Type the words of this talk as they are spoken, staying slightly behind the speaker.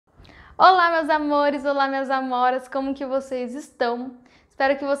Olá, meus amores, olá, minhas amoras, como que vocês estão?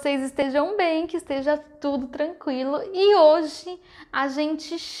 Espero que vocês estejam bem, que esteja tudo tranquilo. E hoje a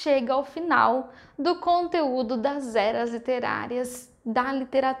gente chega ao final do conteúdo das eras literárias da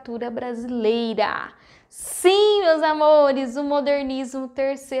literatura brasileira. Sim, meus amores, o modernismo,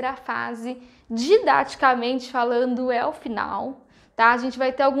 terceira fase, didaticamente falando, é o final. Tá? A gente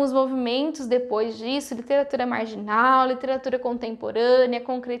vai ter alguns movimentos depois disso, literatura marginal, literatura contemporânea,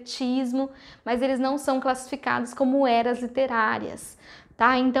 concretismo, mas eles não são classificados como eras literárias,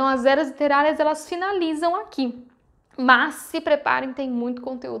 tá? Então as eras literárias elas finalizam aqui. Mas se preparem, tem muito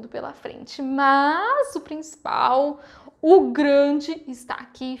conteúdo pela frente. Mas o principal, o grande, está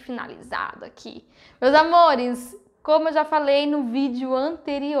aqui, finalizado aqui. Meus amores, como eu já falei no vídeo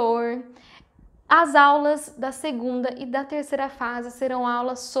anterior, as aulas da segunda e da terceira fase serão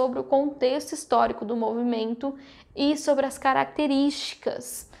aulas sobre o contexto histórico do movimento e sobre as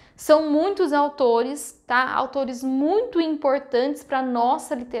características. São muitos autores, tá? Autores muito importantes para a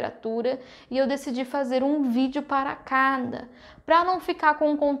nossa literatura e eu decidi fazer um vídeo para cada, para não ficar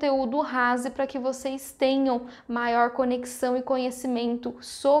com um conteúdo raso e para que vocês tenham maior conexão e conhecimento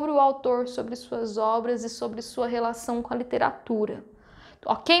sobre o autor, sobre suas obras e sobre sua relação com a literatura.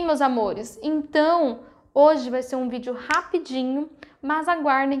 Ok, meus amores? Então, hoje vai ser um vídeo rapidinho, mas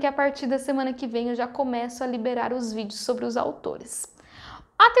aguardem que a partir da semana que vem eu já começo a liberar os vídeos sobre os autores.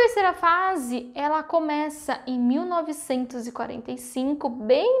 A terceira fase, ela começa em 1945,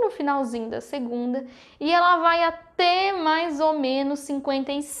 bem no finalzinho da segunda, e ela vai até mais ou menos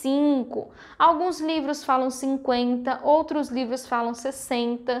 55. Alguns livros falam 50, outros livros falam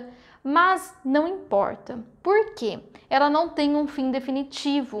 60, mas não importa. Por quê? Ela não tem um fim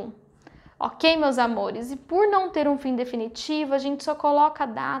definitivo. Ok, meus amores? E por não ter um fim definitivo, a gente só coloca a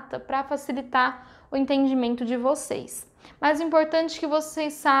data para facilitar o entendimento de vocês. Mas o importante é que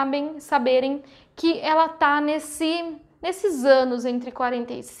vocês saberem que ela está nesses anos entre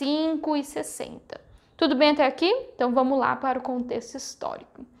 45 e 60. Tudo bem até aqui? Então vamos lá para o contexto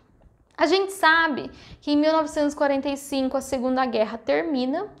histórico. A gente sabe que em 1945 a Segunda Guerra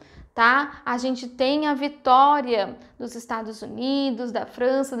termina, tá? A gente tem a vitória dos Estados Unidos, da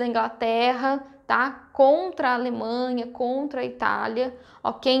França, da Inglaterra, tá? Contra a Alemanha, contra a Itália,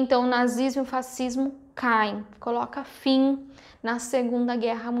 ok? Então o nazismo e o fascismo caem, coloca fim na Segunda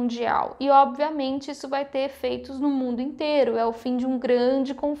Guerra Mundial. E obviamente isso vai ter efeitos no mundo inteiro, é o fim de um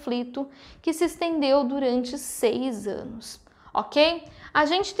grande conflito que se estendeu durante 6 anos. Ok? A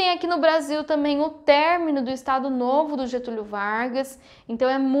gente tem aqui no Brasil também o término do Estado Novo do Getúlio Vargas, então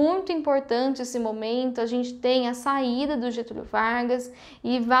é muito importante esse momento, a gente tem a saída do Getúlio Vargas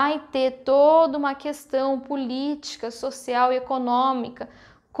e vai ter toda uma questão política, social e econômica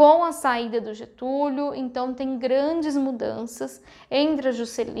com a saída do Getúlio, então tem grandes mudanças, entra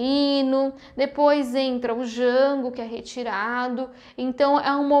Juscelino, depois entra o Jango, que é retirado, então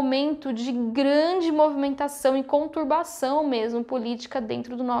é um momento de grande movimentação e conturbação mesmo política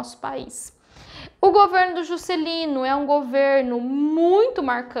dentro do nosso país. O governo do Juscelino é um governo muito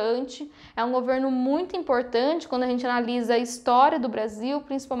marcante, é um governo muito importante quando a gente analisa a história do Brasil,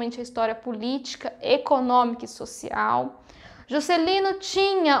 principalmente a história política, econômica e social. Juscelino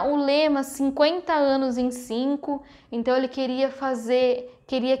tinha o lema 50 anos em 5, então ele queria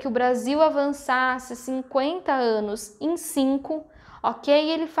que o Brasil avançasse 50 anos em 5, ok?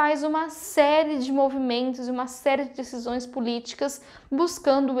 E ele faz uma série de movimentos e uma série de decisões políticas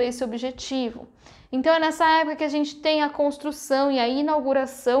buscando esse objetivo. Então é nessa época que a gente tem a construção e a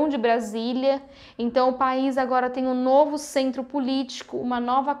inauguração de Brasília, então o país agora tem um novo centro político, uma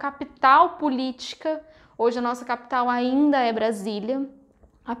nova capital política. Hoje a nossa capital ainda é Brasília,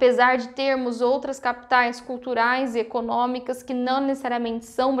 apesar de termos outras capitais culturais e econômicas que não necessariamente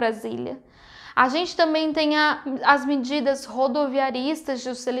são Brasília. A gente também tem as medidas rodoviaristas de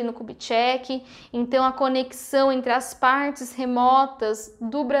Juscelino Kubitschek, então a conexão entre as partes remotas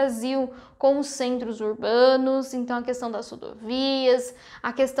do Brasil com os centros urbanos, então a questão das rodovias,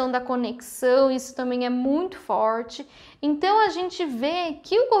 a questão da conexão, isso também é muito forte. Então a gente vê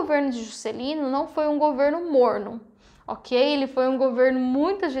que o governo de Juscelino não foi um governo morno, ok? Ele foi um governo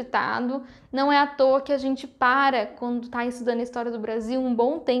muito agitado, não é à toa que a gente para, quando está estudando a história do Brasil, um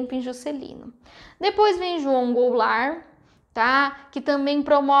bom tempo em Juscelino. Depois vem João Goulart, tá? Que também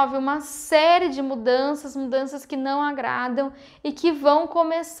promove uma série de mudanças que não agradam e que vão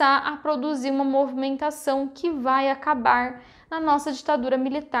começar a produzir uma movimentação que vai acabar na nossa ditadura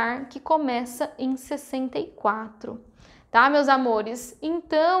militar, que começa em 64, tá, meus amores?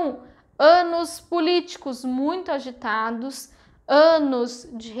 Então, anos políticos muito agitados, anos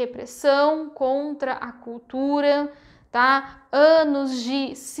de repressão contra a cultura, tá? Anos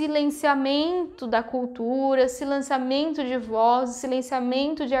de silenciamento da cultura, silenciamento de vozes,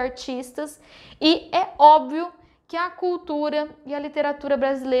 silenciamento de artistas, e é óbvio que a cultura e a literatura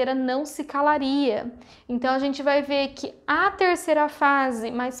brasileira não se calaria. Então a gente vai ver que a terceira fase,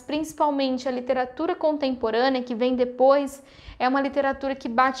 mas principalmente a literatura contemporânea que vem depois, é uma literatura que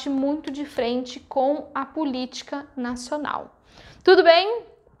bate muito de frente com a política nacional. Tudo bem?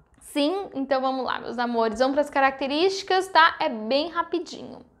 Sim? Então vamos lá, meus amores. Vamos para as características, tá? É bem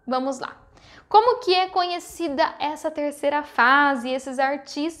rapidinho. Vamos lá. Como que é conhecida essa terceira fase, esses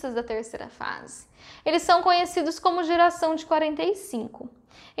artistas da terceira fase? Eles são conhecidos como geração de 45.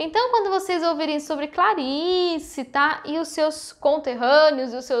 Então, quando vocês ouvirem sobre Clarice, tá? E os seus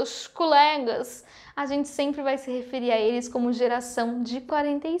conterrâneos e os seus colegas, a gente sempre vai se referir a eles como geração de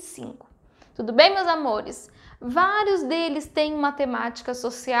 45. Tudo bem, meus amores? Vários deles têm uma temática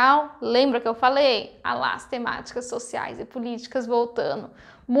social, lembra que eu falei? Ah lá, as temáticas sociais e políticas voltando.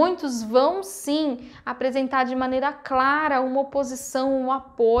 Muitos vão sim apresentar de maneira clara uma oposição, um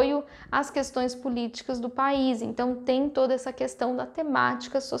apoio às questões políticas do país. Então tem toda essa questão da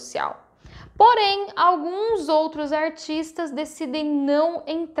temática social. Porém, alguns outros artistas decidem não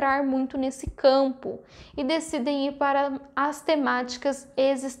entrar muito nesse campo e decidem ir para as temáticas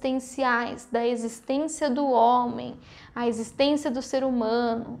existenciais, da existência do homem, a existência do ser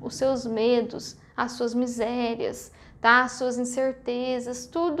humano, os seus medos, as suas misérias, tá? As suas incertezas,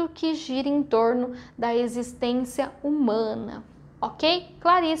 tudo que gira em torno da existência humana, ok?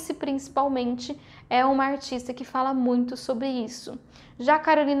 Clarice, principalmente, é uma artista que fala muito sobre isso. Já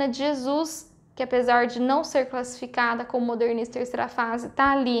Carolina de Jesus, que apesar de não ser classificada como modernista terceira fase,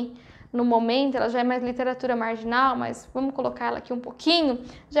 tá ali no momento, ela já é mais literatura marginal, mas vamos colocar ela aqui um pouquinho,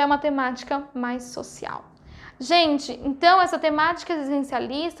 já é uma temática mais social. Gente, então essa temática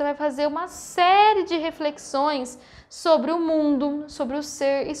existencialista vai fazer uma série de reflexões sobre o mundo, sobre o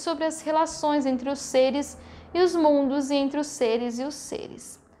ser e sobre as relações entre os seres e os mundos e entre os seres e os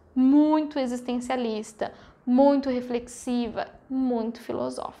seres. Muito existencialista, muito reflexiva, muito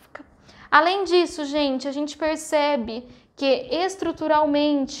filosófica. Além disso, gente, a gente percebe que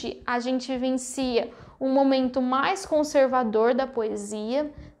estruturalmente a gente vivencia um momento mais conservador da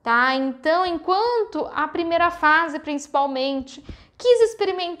poesia, tá? Então, enquanto a primeira fase, principalmente, quis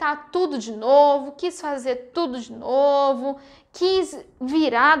experimentar tudo de novo, quis fazer tudo de novo, quis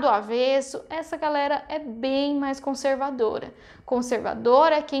virar do avesso, essa galera é bem mais conservadora.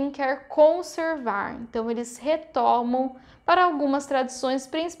 Conservador é quem quer conservar, então eles retomam para algumas tradições,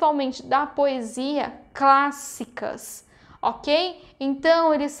 principalmente da poesia clássicas, ok?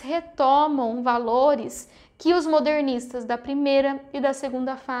 Então eles retomam valores que os modernistas da primeira e da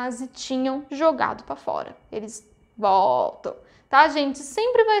segunda fase tinham jogado para fora. Eles voltam, tá, gente?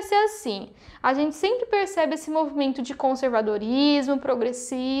 Sempre vai ser assim. A gente sempre percebe esse movimento de conservadorismo,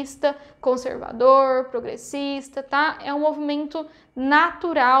 progressista, conservador, progressista, tá? É um movimento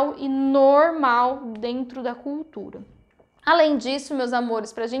natural e normal dentro da cultura. Além disso, meus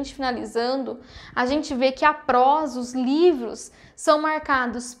amores, para a gente finalizando, a gente vê que a prosa, os livros, são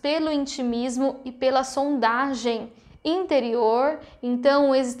marcados pelo intimismo e pela sondagem interior. Então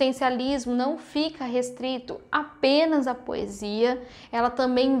o existencialismo não fica restrito apenas à poesia, ela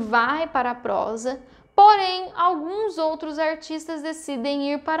também vai para a prosa. Porém, alguns outros artistas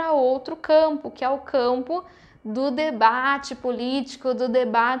decidem ir para outro campo, que é o campo do debate político, do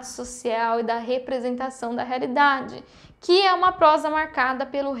debate social e da representação da realidade, que é uma prosa marcada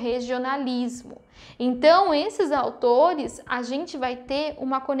pelo regionalismo. Então, esses autores, a gente vai ter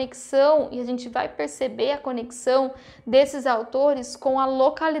uma conexão e a gente vai perceber a conexão desses autores com a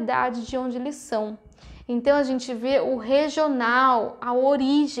localidade de onde eles são. Então, a gente vê o regional, a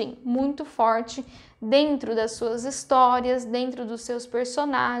origem muito forte dentro das suas histórias, dentro dos seus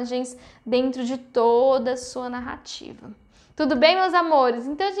personagens, dentro de toda a sua narrativa. Tudo bem, meus amores?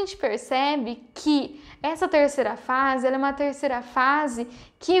 Então a gente percebe que essa terceira fase, ela é uma terceira fase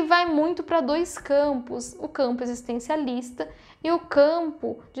que vai muito para dois campos, o campo existencialista e o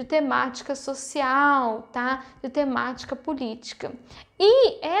campo de temática social, tá? De temática política.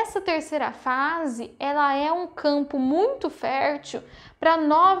 E essa terceira fase, ela é um campo muito fértil para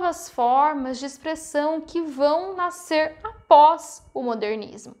novas formas de expressão que vão nascer após o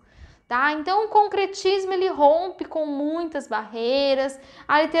modernismo. Tá? Então o concretismo ele rompe com muitas barreiras,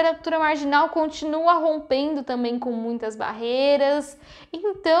 a literatura marginal continua rompendo também com muitas barreiras.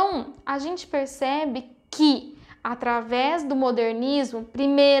 Então a gente percebe que através do modernismo,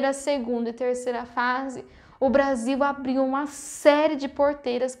 primeira, segunda e terceira fase, o Brasil abriu uma série de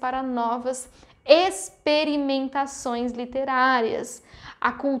porteiras para novas experimentações literárias.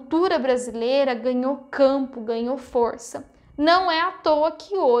 A cultura brasileira ganhou campo, ganhou força. Não é à toa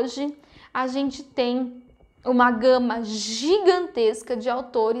que hoje a gente tem uma gama gigantesca de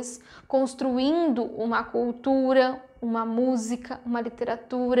autores construindo uma cultura, uma música, uma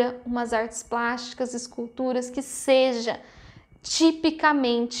literatura, umas artes plásticas, esculturas que seja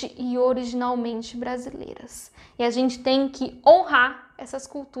tipicamente e originalmente brasileiras. E a gente tem que honrar essas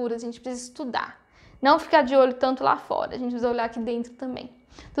culturas, a gente precisa estudar. Não ficar de olho tanto lá fora, a gente precisa olhar aqui dentro também.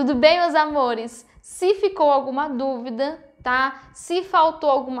 Tudo bem, meus amores? Se ficou alguma dúvida, tá? Se faltou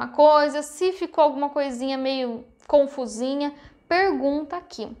alguma coisa, se ficou alguma coisinha meio confusinha, pergunta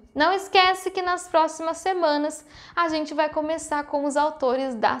aqui. Não esquece que nas próximas semanas a gente vai começar com os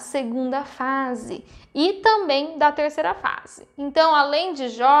autores da segunda fase e também da terceira fase. Então, além de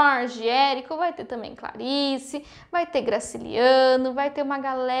Jorge, Érico, vai ter também Clarice, vai ter Graciliano, vai ter uma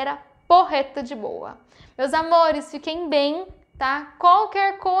galera porreta de boa. Meus amores, fiquem bem, tá?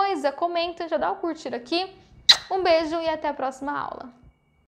 Qualquer coisa, comenta, já dá o curtir aqui. Um beijo e até a próxima aula.